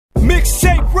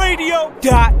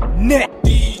Mixtaperadio.net.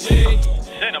 DJ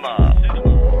Cinema.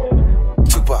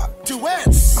 Tupac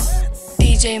Duets.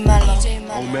 DJ Mello.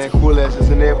 Oh man, Cool Ass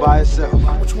is in there by himself.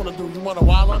 What you wanna do? You wanna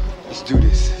walla? Let's do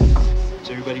this. Is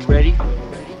everybody ready?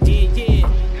 Yeah.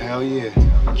 Hell yeah.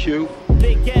 Q,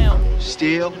 Big L.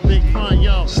 Steel, Big Pun,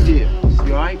 yo. Steel.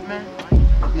 You alright, man?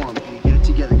 Come on, baby, get it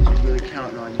together because we're really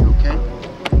counting on you, okay?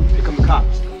 Here come the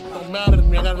cops. Don't matter to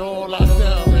me, I got it all locked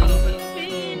down, man.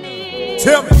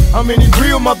 Tell me, how many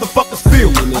real motherfuckers feel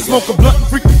me? I smoke a blunt and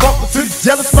freak the fuck until these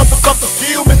jealous motherfuckers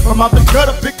kill me. I'm out the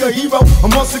gutter, pick a hero.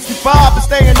 I'm 165 and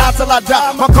staying out till I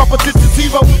die. My competition's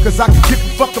zero, cause I can give a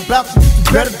fuck about you. You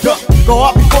better duck. Go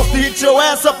out, be forced to hit your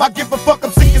ass up. I give a fuck,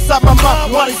 I'm sick inside my mind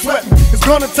while they sweating. It's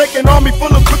gonna take an army full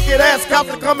of crooked ass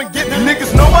cops to come and get me.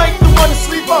 Niggas know I ain't the one to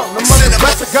sleep on. I'm under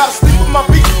pressure, gotta sleep with my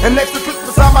feet. And next to clip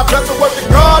beside my dresser, work the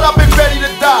guard, I've been ready to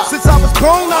die. Since I was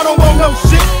grown, I don't want no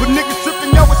shit. But niggas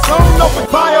tripping, yo, it's on open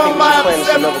fire on my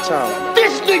episode.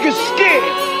 This nigga's scared.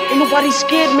 Ain't nobody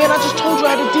scared, man. I just told you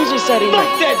I had a DJ Saturday night.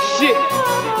 Fuck that shit.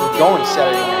 We're going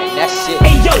Saturday night, that's it.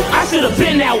 Hey yo, I should've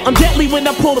been out. I'm deadly when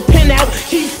I pull the pin out.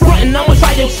 Keep frontin', I'ma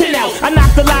try your chin out. I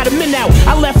knocked a lot of men out.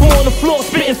 I left them on the floor,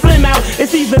 spittin' phlegm out.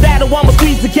 It's either that or I'ma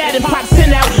squeeze the gat and pop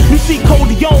sin out. You see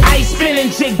Codeon, ice spinning,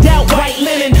 jigged out, white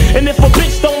linen. And if a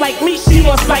bitch don't like me, she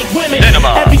must like women.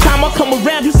 Every time I come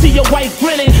around, you see your wife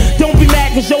grinning. Don't be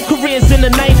mad cause your career's in the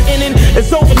ninth inning.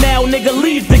 It's over now, nigga,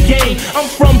 leave the game. I'm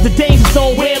from the danger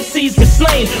zone where MCs get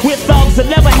slain. Where thugs that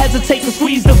never hesitate to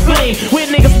squeeze the flame. Where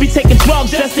niggas be taking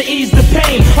drugs just to ease the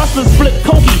pain. Hustlers flip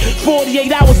Koki,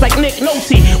 48 hours like Nick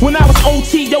Nolte. When I was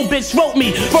OT, yo bitch wrote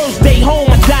me. First day home,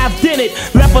 I dived in it.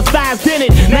 Left her thighs in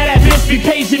it. Now that bitch be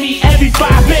paging me every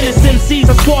 5 minutes. MCs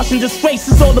are squashing disgrace,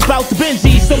 it's all about the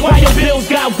Benji. So why your bills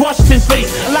got Washington's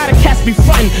face? A lot of cats be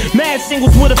frontin', mad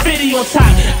singles with a 50 on top.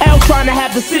 L trying to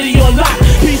have the city on lock.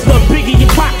 Peace love Biggie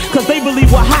and Pac, cause they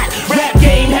believe we're hot. Rap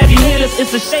game, heavy hitters,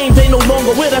 it's a shame they no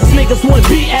longer with us. Niggas want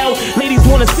BL, ladies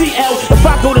wanna CL. If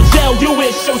I go to jail, you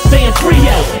will show saying free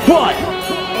L. What?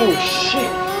 Oh shit.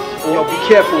 Yo, be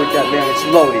careful with that, man, it's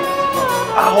loaded.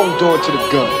 I hold on to the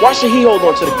gun. Why should he hold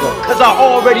on to the gun? Cause I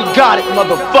already got it,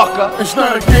 motherfucker. It's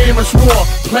not a game, it's war.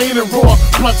 Plain and raw,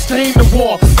 blood stain the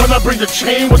war. When I bring the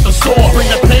chain with the sword,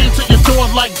 bring the pain to your door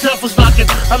like death was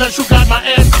knocking. Unless you got my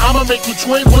ass, I'ma make you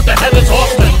twins with the headless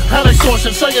horseman. Hell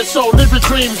extortion, say it so, live your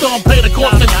dreams, don't pay the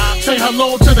costing. Say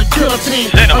hello to the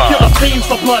guillotine. I kill a fiends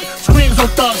for blood, screams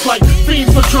on thugs like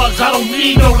fiends for drugs. I don't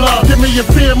need no love. Give me your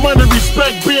fear, money,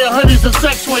 respect, beer, honeys, and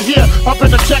sex. We're here, up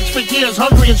in the checks for years,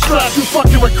 hungry and stressed. You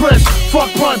fucking with Chris,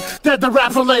 fuck Pun, dead the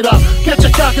rapper later. Get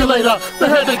your calculator, the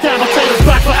head that decapitators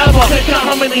back forever. Can't count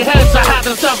how many heads I had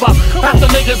to sever. Half the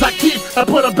niggas I keep and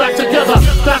put them back together.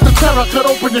 That's the terror, could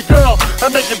open your girl and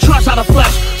make you trust out of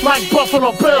flesh like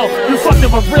Buffalo Bill. You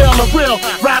fucking with real or real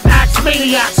rap acts,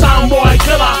 maniacs, soundboy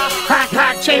killer.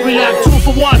 Hack, chain react, 2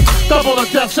 for 1, double the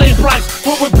death, same price.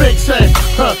 What would Big say?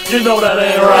 Huh, you know that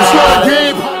ain't right. It's not a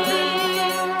game.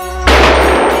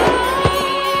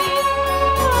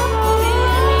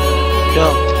 Yo,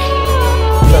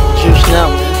 you got the juice now,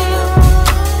 man.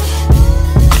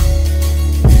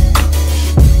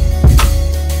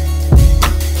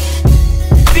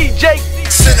 DJ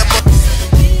Cinema.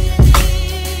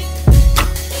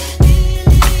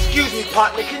 Excuse me,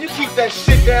 partner, can you keep that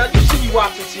shit down? You see me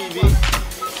watching TV.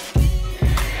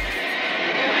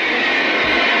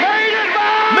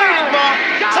 Made it, ma!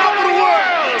 Top of the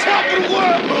world! Top of the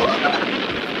world!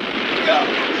 Yo.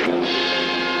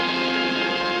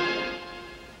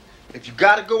 If you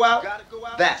gotta go out,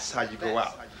 that's how you go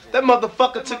out. That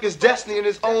motherfucker took his destiny in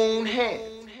his own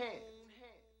hand.